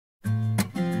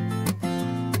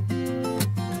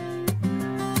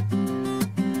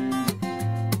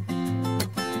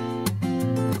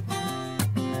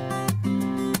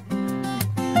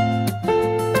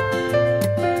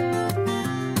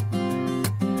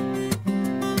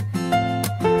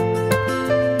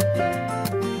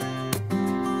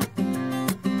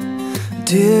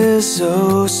'Tis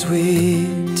so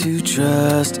sweet to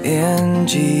trust in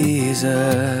Jesus,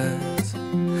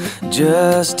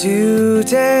 just to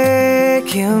take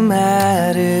Him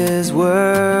at His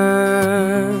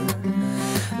word,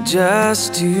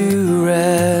 just to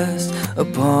rest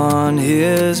upon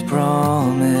His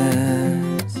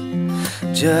promise,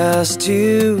 just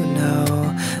to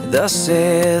know, thus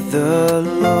saith the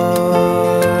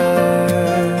Lord.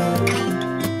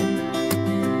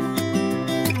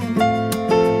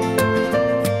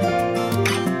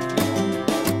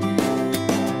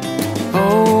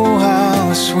 Oh,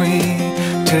 how sweet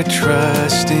to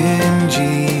trust in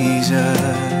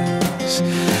Jesus,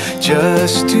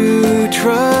 just to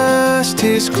trust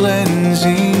His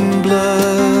cleansing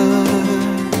blood,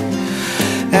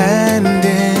 and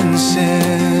in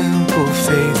simple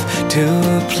faith to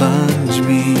plunge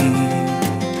me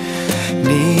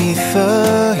 'neath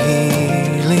the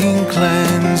healing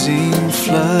cleansing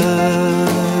flood.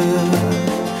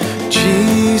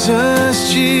 Jesus,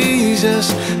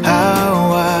 Jesus,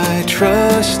 how I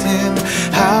trust Him,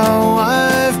 how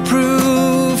I've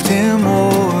proved Him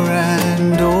o'er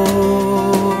and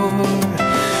o'er.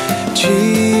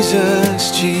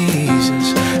 Jesus,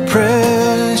 Jesus,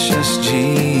 precious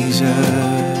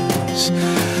Jesus,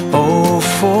 oh,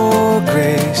 for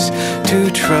grace to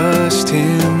trust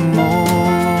Him more.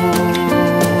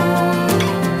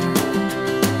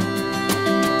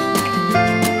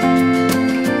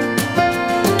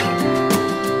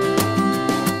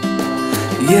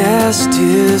 Yes,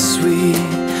 'tis sweet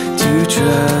to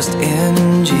trust in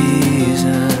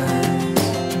Jesus,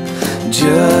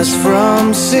 just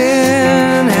from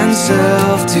sin and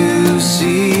self to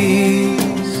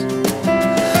cease,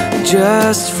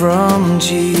 just from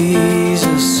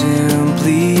Jesus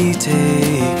simply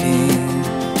taking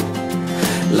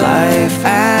life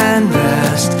and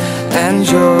rest and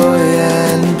joy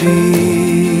and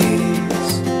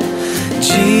peace.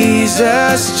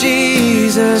 Jesus,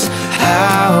 Jesus,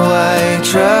 how I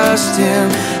trust Him,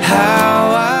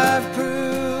 how I've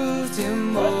proved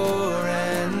Him more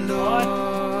and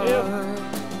more.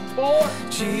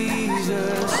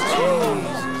 Jesus,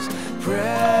 Jesus,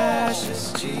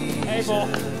 precious Jesus,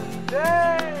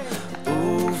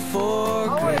 oh, for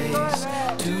grace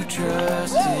to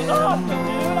trust Him more.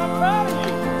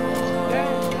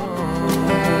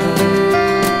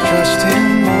 Trust Him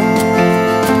more.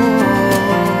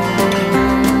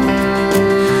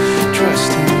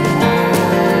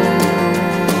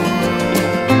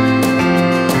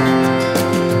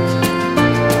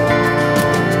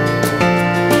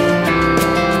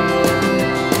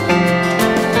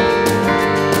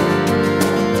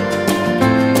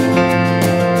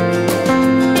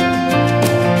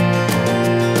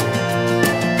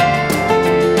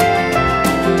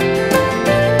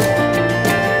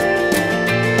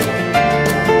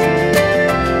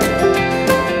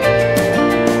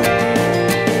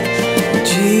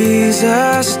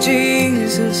 Jesus,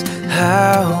 Jesus,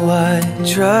 how I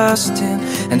trust Him,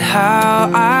 and how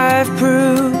I've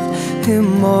proved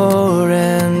Him more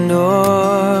and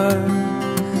more.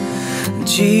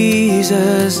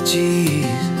 Jesus,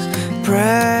 Jesus,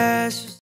 pray.